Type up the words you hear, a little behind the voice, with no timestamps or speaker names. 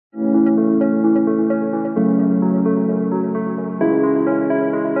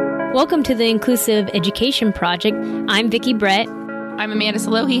Welcome to the Inclusive Education Project. I'm Vicki Brett. I'm Amanda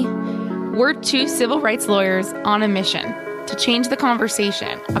Salohi. We're two civil rights lawyers on a mission to change the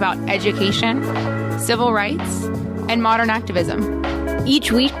conversation about education, civil rights, and modern activism.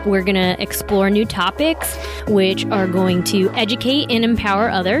 Each week, we're going to explore new topics which are going to educate and empower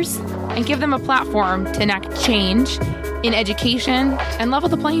others and give them a platform to enact change in education and level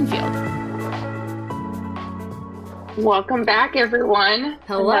the playing field. Welcome back, everyone.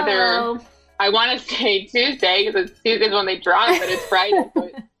 Hello. I want to say Tuesday because it's Tuesdays when they drop, but it's Friday.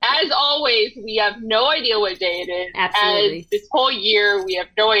 But as always, we have no idea what day it is. Absolutely. As this whole year, we have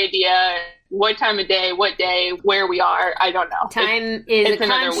no idea what time of day, what day, where we are. I don't know. Time is a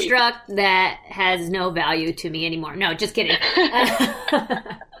construct that has no value to me anymore. No, just kidding.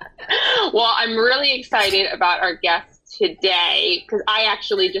 Well, I'm really excited about our guest today because I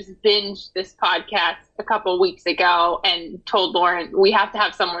actually just binged this podcast a couple weeks ago and told Lauren we have to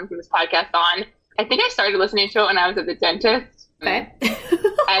have someone from this podcast on. I think I started listening to it when I was at the dentist. Okay.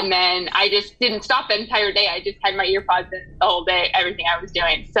 And then I just didn't stop the entire day. I just had my earpods in the whole day, everything I was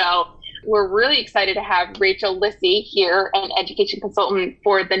doing. So we're really excited to have Rachel Lissy here, an education consultant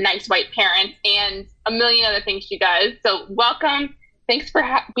for the Nice White Parents and a million other things she does. So welcome. Thanks for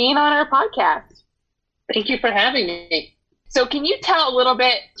being on our podcast. Thank you for having me. So can you tell a little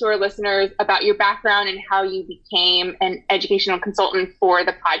bit to our listeners about your background and how you became an educational consultant for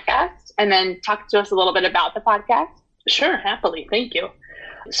the podcast? And then talk to us a little bit about the podcast. Sure, happily. Thank you.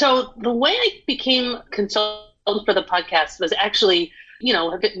 So the way I became consultant for the podcast was actually,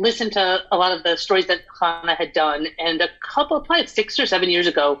 I've listened to a lot of the stories that Hannah had done. And probably 6 or 7 years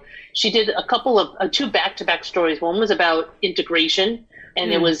ago, she did a couple of two back-to-back stories. One was about integration.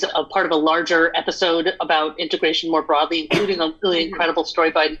 And it was a part of a larger episode about integration more broadly, including a really incredible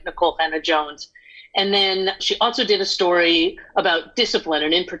story by Nicole Hannah-Jones. And then she also did a story about discipline,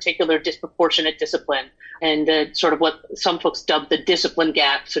 and in particular, disproportionate discipline, and sort of what some folks dubbed the discipline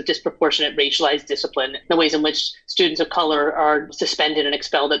gap, so disproportionate racialized discipline, the ways in which students of color are suspended and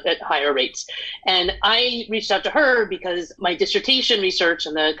expelled at higher rates. And I reached out to her because my dissertation research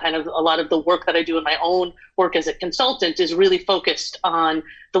and the kind of a lot of the work that I do in my own work as a consultant is really focused on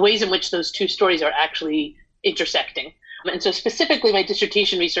the ways in which those two stories are actually intersecting. And so specifically, my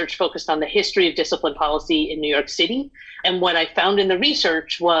dissertation research focused on the history of discipline policy in New York City. And what I found in the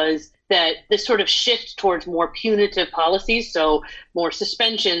research was that this sort of shift towards more punitive policies, so more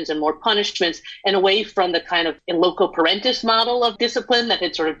suspensions and more punishments, and away from the kind of in loco parentis model of discipline that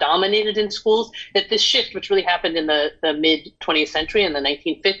had sort of dominated in schools, that this shift, which really happened in the mid-20th century, in the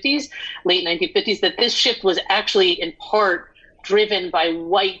 1950s, late 1950s, that this shift was actually in part driven by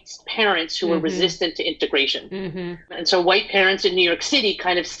white parents who were resistant to integration. And so white parents in New York City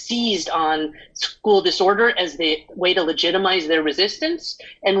kind of seized on school disorder as the way to legitimize their resistance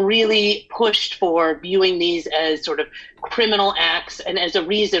and really pushed for viewing these as sort of criminal acts and as a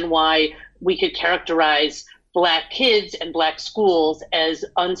reason why we could characterize Black kids and Black schools as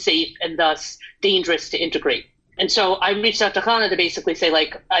unsafe and thus dangerous to integrate. And so I reached out to Hannah to basically say,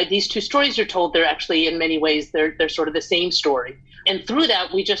 these two stories you're told, they're actually in many ways, they're sort of the same story. And through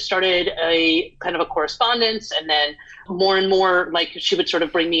that, we just started a kind of a correspondence. And then more and more, she would sort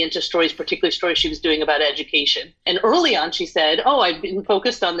of bring me into stories, particularly stories she was doing about education. And early on, she said, I've been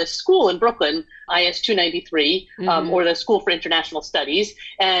focused on this school in Brooklyn, IS 293, or the School for International Studies.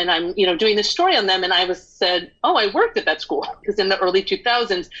 And I'm, doing this story on them. And I said, I worked at that school because in the early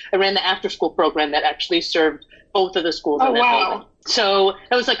 2000s, I ran the after school program that actually served both of the schools in that building. So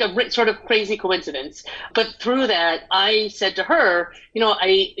that was like a sort of crazy coincidence. But through that, I said to her,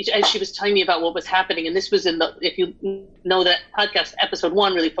 as she was telling me about what was happening, and this was if you know that podcast, episode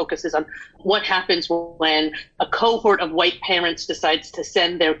 1 really focuses on what happens when a cohort of white parents decides to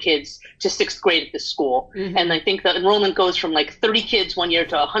send their kids to 6th grade at this school. And I think the enrollment goes from 30 kids one year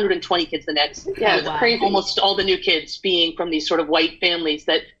to 120 kids the next. Yeah, it's crazy. Almost all the new kids being from these sort of white families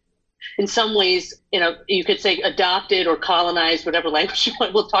that in some ways, you could say adopted or colonized, whatever language you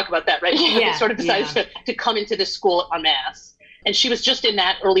want. We'll talk about that, right? Yeah, sort of decides to come into this school en masse. And she was just in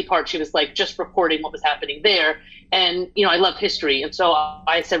that early part. She was just reporting what was happening there. And, I love history. And so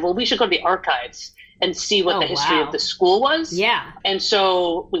I said, well, we should go to the archives and see what the history of the school was. Yeah. And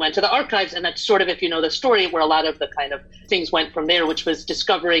so we went to the archives, and that's sort of, if you know the story, where a lot of the kind of things went from there, which was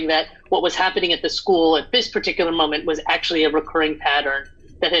discovering that what was happening at the school at this particular moment was actually a recurring pattern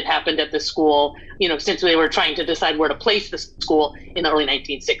that had happened at the school, since they were trying to decide where to place the school in the early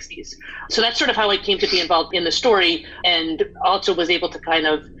 1960s. So that's sort of how I came to be involved in the story, and also was able to kind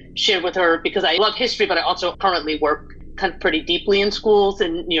of share with her, because I love history, but I also currently work kind of pretty deeply in schools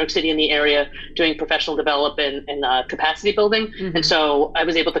in New York City and the area, doing professional development and capacity building. Mm-hmm. And so I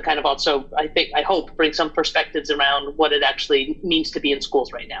was able to kind of also, I hope, bring some perspectives around what it actually means to be in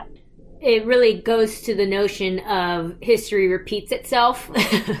schools right now. It really goes to the notion of history repeats itself.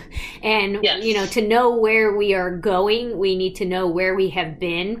 And, yes. To know where we are going, we need to know where we have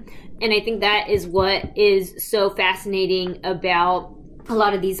been. And I think that is what is so fascinating about a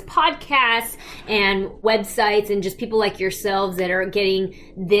lot of these podcasts and websites and just people like yourselves that are getting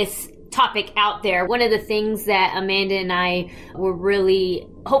this topic out there. One of the things that Amanda and I were really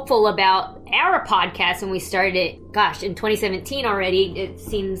hopeful about our podcast when we started it, in 2017 already, it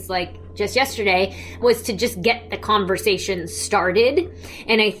seems like just yesterday, was to just get the conversation started.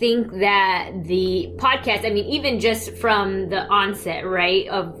 And I think that the podcast, even just from the onset, right,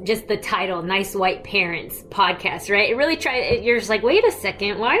 of just the title, Nice White Parents Podcast, right? It really you're just like, wait a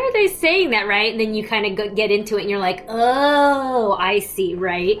second, why are they saying that, right? And then you kind of get into it and you're like, oh, I see,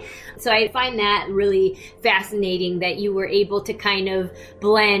 right? So I find that really fascinating that you were able to kind of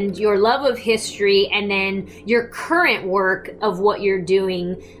blend your love of history and then your current work of what you're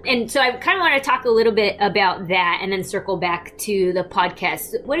doing. And so I kind of want to talk a little bit about that and then circle back to the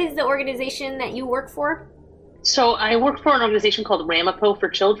podcast. What is the organization that you work for? So I work for an organization called Ramapo for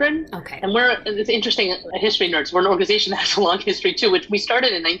Children. Okay. And it's interesting, history nerds, we're an organization that has a long history too, which we started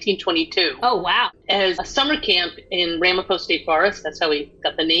in 1922. Oh, wow. As a summer camp in Ramapo State Forest. That's how we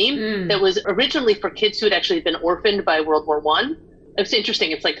got the name. That was originally for kids who had actually been orphaned by World War I. It's interesting.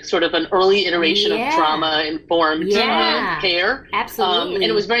 It's like sort of an early iteration of trauma-informed care. Absolutely. And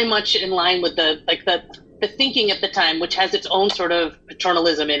it was very much in line with the thinking at the time, which has its own sort of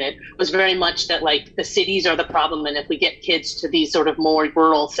paternalism in it, was very much that like the cities are the problem. And if we get kids to these sort of more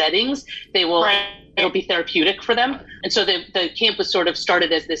rural settings, it'll be therapeutic for them. And so the camp was sort of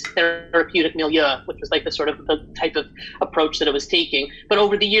started as this therapeutic milieu, which was like the type of approach that it was taking. But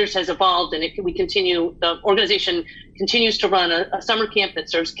over the years has evolved, and the organization continues to run a summer camp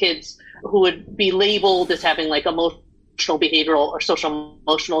that serves kids who would be labeled as having like emotional, behavioral, or social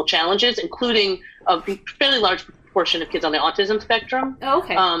emotional challenges, including a fairly large proportion of kids on the autism spectrum. Oh,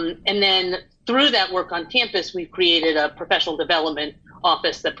 okay. And then through that work on campus, we've created a professional development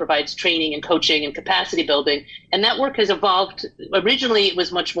office that provides training and coaching and capacity building. And that work has evolved. Originally, it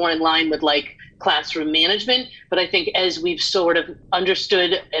was much more in line with like classroom management. But I think as we've sort of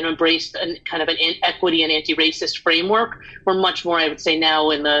understood and embraced kind of an equity and anti-racist framework, we're much more, I would say now,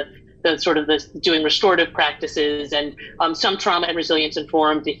 in the doing restorative practices and some trauma and resilience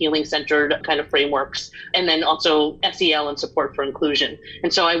informed, the healing centered kind of frameworks, and then also SEL and support for inclusion.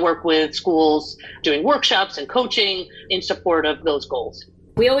 And so I work with schools doing workshops and coaching in support of those goals.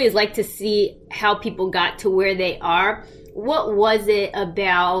 We always like to see how people got to where they are. What was it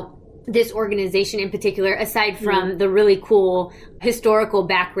about this organization in particular, aside from the really cool historical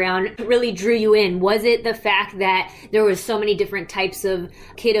background, really drew you in? Was it the fact that there was so many different types of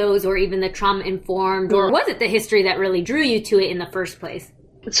kiddos, or even the trauma-informed, or was it the history that really drew you to it in the first place?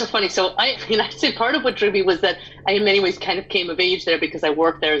 It's so funny. So I'd say part of what drew me was that I in many ways kind of came of age there because I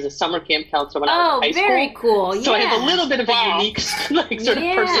worked there as a summer camp counselor when I was in high school. Oh, very cool. So I have a little bit of a unique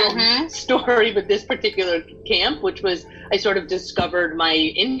personal story with this particular camp, which was I sort of discovered my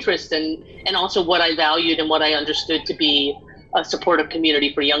interest and also what I valued and what I understood to be a supportive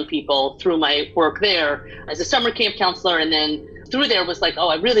community for young people through my work there as a summer camp counselor. And then through there was like,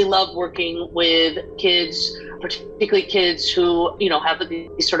 I really love working with kids, particularly kids who, have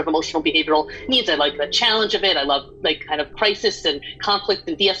these sort of emotional behavioral needs. I like the challenge of it. I love like kind of crisis and conflict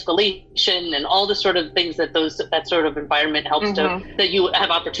and de-escalation and all the sort of things that that sort of environment helps that you have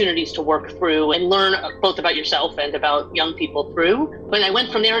opportunities to work through and learn both about yourself and about young people through. When I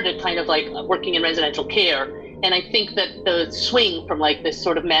went from there to kind of like working in residential care, and I think that the swing from like this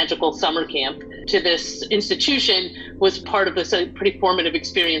sort of magical summer camp to this institution was part of this pretty formative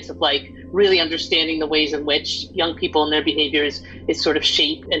experience of like really understanding the ways in which young people and their behaviors is sort of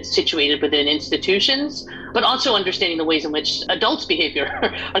shaped and situated within institutions, but also understanding the ways in which adults' behavior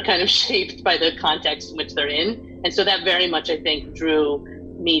are kind of shaped by the context in which they're in. And so that very much, I think, drew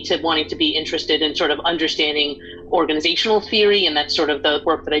me to wanting to be interested in sort of understanding organizational theory. And that's sort of the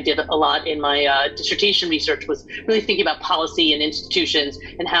work that I did a lot in my dissertation research, was really thinking about policy and institutions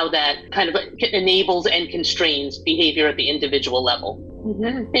and how that kind of enables and constrains behavior at the individual level.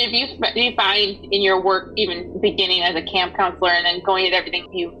 Mm-hmm. Do you find in your work, even beginning as a camp counselor and then going into everything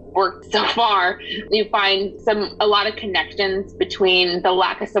you've worked so far, you find a lot of connections between the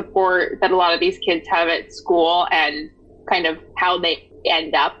lack of support that a lot of these kids have at school and kind of how they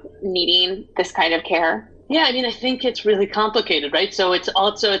end up needing this kind of care? Yeah, I mean, I think it's really complicated, right? So it's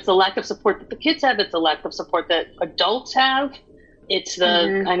the lack of support that the kids have. It's the lack of support that adults have. It's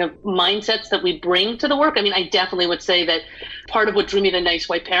the kind of mindsets that we bring to the work. I mean, I definitely would say that part of what drew me to Nice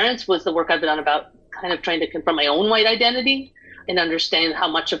White Parents was the work I've done about kind of trying to confront my own white identity and understand how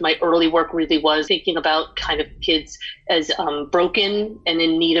much of my early work really was thinking about kind of kids as broken and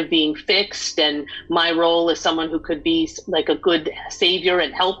in need of being fixed, and my role as someone who could be like a good savior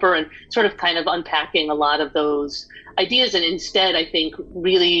and helper, and sort of kind of unpacking a lot of those ideas. And instead, I think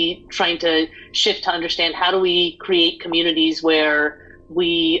really trying to shift to understand, how do we create communities where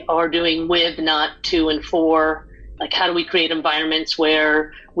we are doing with, not to and for? Like, how do we create environments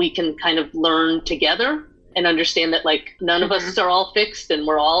where we can kind of learn together and understand that, like, none of us are all fixed and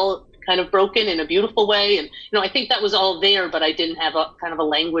we're all kind of broken in a beautiful way. And, I think that was all there, but I didn't have a kind of a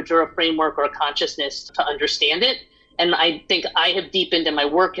language or a framework or a consciousness to understand it. And I think I have deepened, and my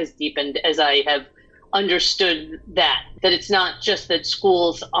work has deepened as I have understood that it's not just that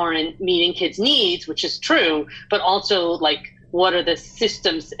schools aren't meeting kids' needs, which is true, but also, like, what are the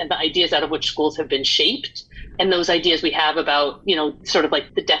systems and the ideas out of which schools have been shaped, and those ideas we have about, sort of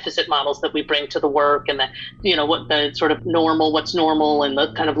like the deficit models that we bring to the work, and the, what the sort of what's normal, and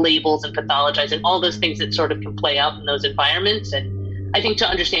the kind of labels and pathologizing, all those things that sort of can play out in those environments. And I think to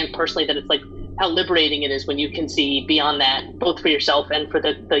understand personally that it's like how liberating it is when you can see beyond that, both for yourself and for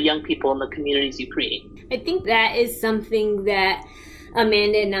the young people in the communities you create. I think that is something that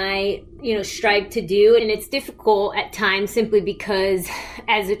Amanda and I, strive to do. And it's difficult at times simply because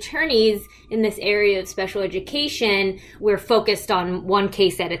as attorneys in this area of special education, we're focused on one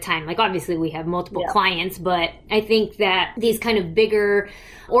case at a time. Like, obviously we have multiple clients, but I think that these kind of bigger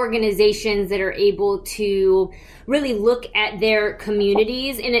organizations that are able to really look at their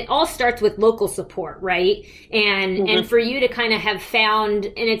communities, and it all starts with local support, right? And for you to kind of have found,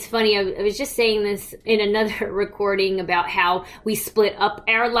 and it's funny, I was just saying this in another recording about how we split up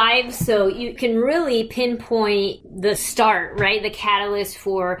our lives, so you can really pinpoint the start, right? The catalyst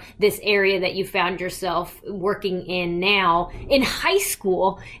for this area that you found yourself working in now in high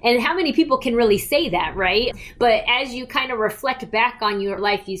school. And how many people can really say that, right? But as you kind of reflect back on your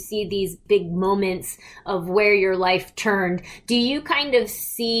life, you see these big moments of where your life turned. Do you kind of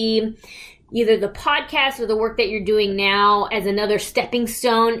see either the podcast or the work that you're doing now as another stepping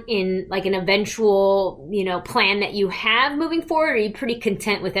stone in like an eventual, plan that you have moving forward? Or are you pretty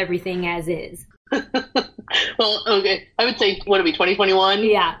content with everything as is? Well, okay. I would say, 2021?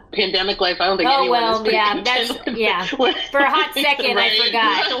 Yeah. Pandemic life. I don't think anyone is pretty content with For a hot second, right? I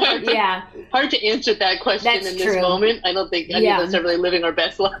forgot. Yeah. Hard to answer that question in this moment. I don't think any of us are really living our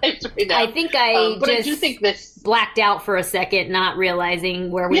best lives right now. I think I do think this blacked out for a second, not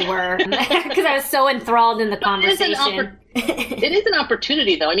realizing where we were because I was so enthralled in the conversation. It is an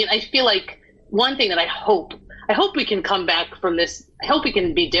opportunity, though. I mean, I feel like one thing that I hope we can come back from this. I hope we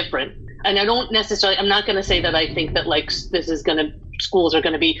can be different. And I'm not going to say that I think that schools are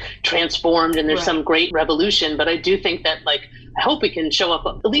going to be transformed and there's some great revolution, but I do think that I hope we can show up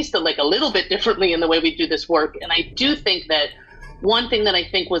at least a little bit differently in the way we do this work. And I do think that one thing that I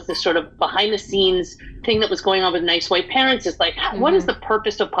think was the sort of behind the scenes thing that was going on with Nice White Parents is what is the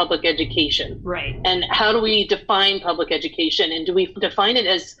purpose of public education? Right. And how do we define public education? And do we define it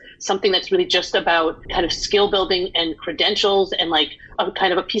as something that's really just about kind of skill building and credentials and a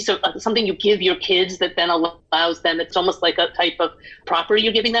kind of a piece of something you give your kids that then allows them, it's almost like a type of property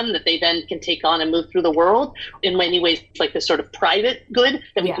you're giving them that they then can take on and move through the world? In many ways, it's like this sort of private good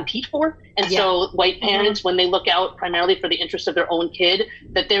that we compete for. And so white parents, when they look out primarily for the interest of their own kid,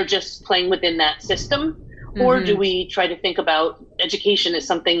 that they're just playing within that system. Or do we try to think about education as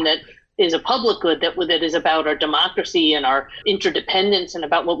something that is a public good, that is about our democracy and our interdependence and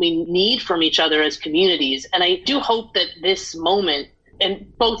about what we need from each other as communities? And I do hope that this moment,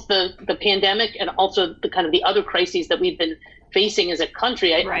 and both the pandemic and also the kind of the other crises that we've been facing as a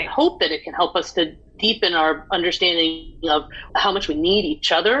country, I hope that it can help us to deepen our understanding of how much we need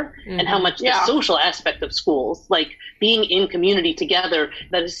each other and how much the social aspect of schools, like being in community together,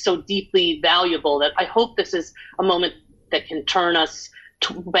 that is so deeply valuable, that I hope this is a moment that can turn us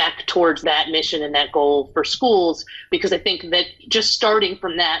back towards that mission and that goal for schools, because I think that just starting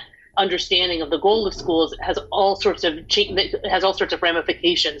from that understanding of the goal of schools has all sorts of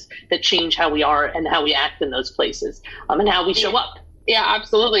ramifications that change how we are and how we act in those places, and how we show up. Yeah,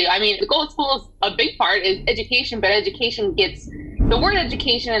 absolutely. I mean, the goal of schools, a big part is education, but the word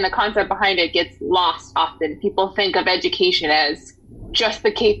education and the concept behind it gets lost often. People think of education as just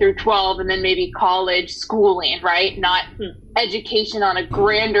the K through 12 and then maybe college schooling, right? Not education on a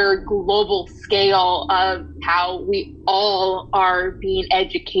grander global scale of how we all are being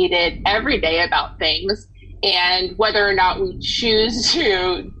educated every day about things. And whether or not we choose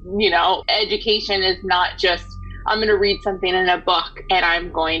to, education is not just, I'm going to read something in a book and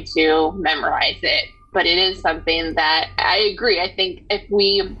I'm going to memorize it. But it is something that I agree. I think I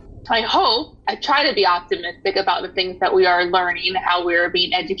try to be optimistic about the things that we are learning, how we are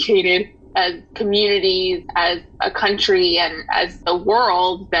being educated as communities, as a country, and as the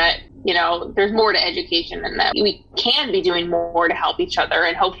world, that, there's more to education and that we can be doing more to help each other.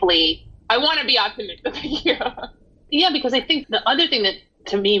 And hopefully, I want to be optimistic. Yeah, because I think the other thing that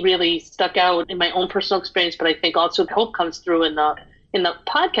to me really stuck out in my own personal experience, but I think also hope comes through in the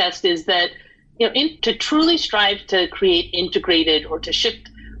podcast, is that to truly strive to create integrated, or to shift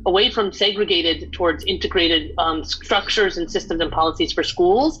away from segregated towards integrated structures and systems and policies for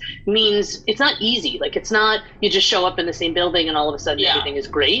schools means it's not easy. Like, it's not you just show up in the same building and all of a sudden everything is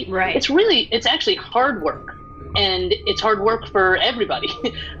great. Right. It's actually hard work. And it's hard work for everybody.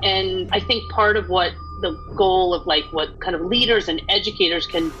 And I think part of what the goal of what kind of leaders and educators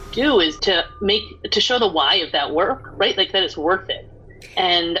can do is to show the why of that work, right? Like, that it's worth it.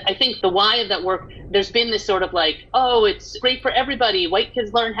 And I think the why of that work, there's been this sort of it's great for everybody. White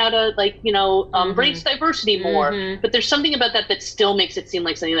kids learn how to embrace diversity more. Mm-hmm. But there's something about that still makes it seem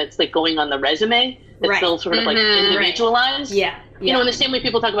like something that's going on the resume. That's still sort of individualized. Right. Yeah. In the same way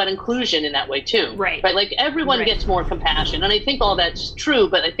people talk about inclusion in that way too. Right. Like, everyone gets more compassion. And I think all that's true,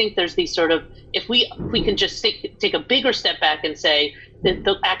 but I think there's these sort of, if we can just take a bigger step back and say that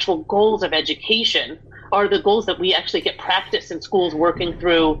the actual goals of education are the goals that we actually get practice in schools, working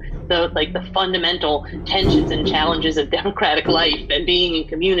through the fundamental tensions and challenges of democratic life and being in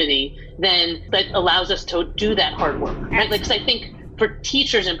community, then that allows us to do that hard work. Right? Like, 'cause I think for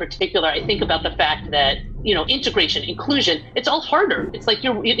teachers in particular, I think about the fact that, integration, inclusion, it's all harder. It's like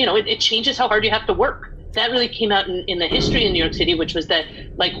it changes how hard you have to work. That really came out in the history in New York City, which was that,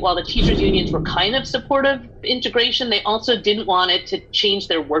 while the teachers unions were kind of supportive of integration, they also didn't want it to change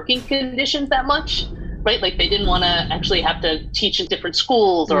their working conditions that much. Right? Like, they didn't want to actually have to teach in different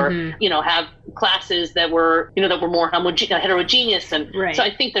schools or, have classes that were, that were more heterogeneous. And so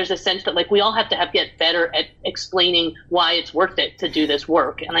I think there's a sense that we all have to get better at explaining why it's worth it to do this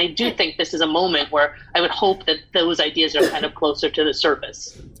work. And I do think this is a moment where I would hope that those ideas are kind of closer to the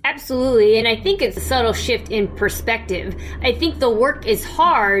surface. Absolutely. And I think it's a subtle shift in perspective. I think the work is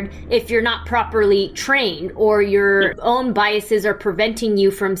hard if you're not properly trained, or your own biases are preventing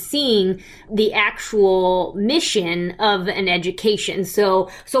you from seeing the actual mission of an education. So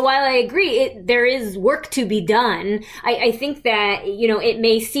while I agree there is work to be done, I think that, it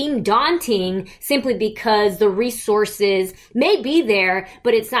may seem daunting simply because the resources may be there,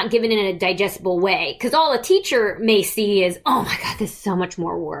 but it's not given in a digestible way. Because all a teacher may see is, oh my God, this is so much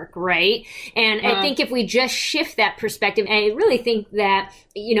more work, right? And I think if we just shift that perspective, and I really think that,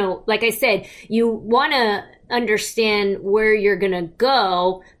 like I said, you want to understand where you're going to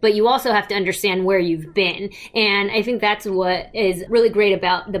go, but you also have to understand where you've been. And I think that's what is really great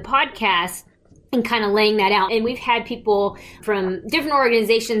about the podcast, and kind of laying that out. And we've had people from different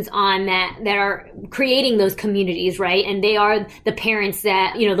organizations on that are creating those communities, right? And they are the parents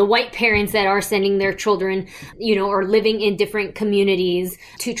that, the white parents that are sending their children, or living in different communities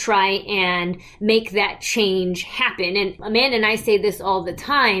to try and make that change happen. And Amanda and I say this all the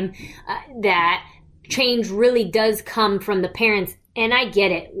time, that change really does come from the parents. And I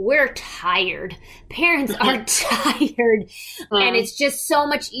get it. We're tired. Parents are tired. And it's just so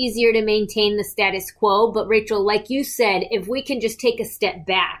much easier to maintain the status quo. But Rachel, like you said, if we can just take a step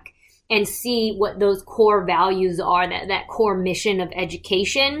back and see what those core values are, that core mission of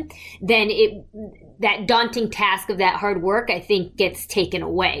education, then that daunting task of that hard work, I think, gets taken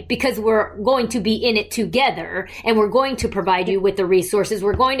away, because we're going to be in it together, and we're going to provide you with the resources.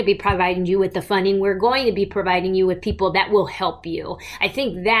 We're going to be providing you with the funding. We're going to be providing you with people that will help you. I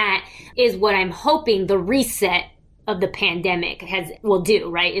think that is what I'm hoping the reset of the pandemic will do,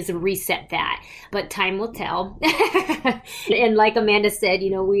 right? Is reset that. But time will tell. And like Amanda said,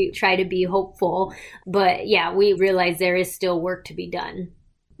 we try to be hopeful, but we realize there is still work to be done.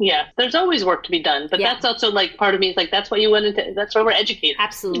 Yeah, there's always work to be done, but that's also part of me is that's why you went into, that's why we're educated.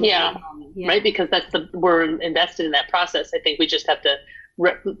 Absolutely. Yeah. Right. Because we're invested in that process. I think we just have to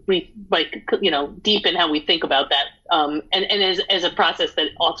deepen how we think about that. And as a process that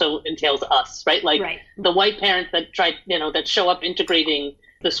also entails us, right? The white parents that that show up integrating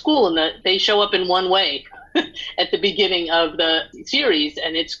the school, and they show up in one way at the beginning of the series.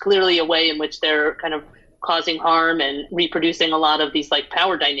 And it's clearly a way in which they're kind of causing harm and reproducing a lot of these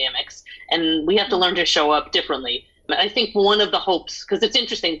power dynamics. And we have to learn to show up differently. I think one of the hopes, because it's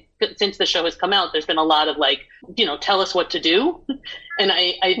interesting, since the show has come out, there's been a lot of like, tell us what to do. And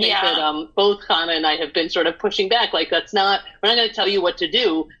I think that both Chana and I have been sort of pushing back. Like, we're not going to tell you what to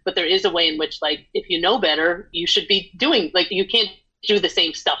do, but there is a way in which, like, if you know better, you should be doing, like, you can't do the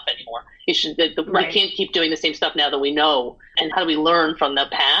same stuff anymore. We can't keep doing the same stuff now that we know. And how do we learn from the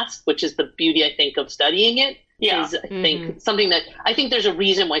past, which is the beauty, I think, of studying it. Is I think something that I think there's a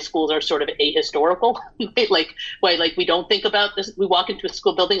reason why schools are sort of ahistorical, like why we don't think about this. We walk into a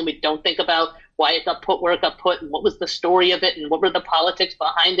school building and we don't think about why it got put where it got put and what was the story of it and what were the politics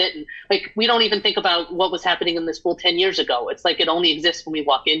behind it. And like, we don't even think about what was happening in the school 10 years ago. It's like it only exists when we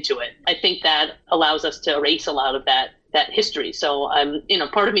walk into it. I think that allows us to erase a lot of that history. So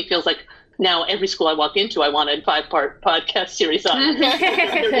part of me feels like now every school I walk into, I want a 5-part podcast series on it.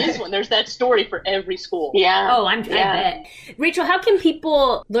 There is one. There's that story for every school. Yeah. Oh, I bet. Rachel, how can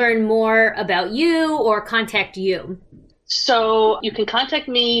people learn more about you or contact you? So you can contact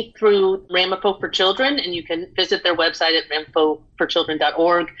me through Ramapo for Children, and you can visit their website at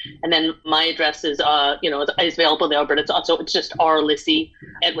ramapoforchildren.org. And then my address is, is available there, but it's just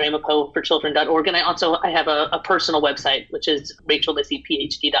rlissie@ramapoforchildren.org. And I have a personal website, which is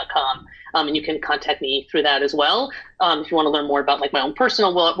rachellissyphd.com. And you can contact me through that as well. If you want to learn more about like my own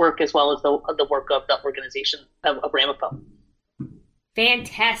personal work, as well as the work of the organization of Ramapo.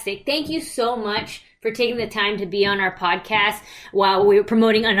 Fantastic. Thank you so much for taking the time to be on our podcast while we were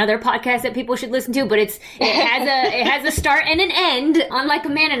promoting another podcast that people should listen to, but it has a start and an end. Unlike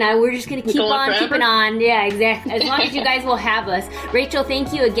Amanda and I, we're just going to keep on keeping on. Yeah, exactly. As long as you guys will have us. Rachel,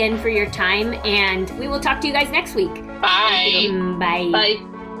 thank you again for your time, and we will talk to you guys next week. Bye. Bye. Bye.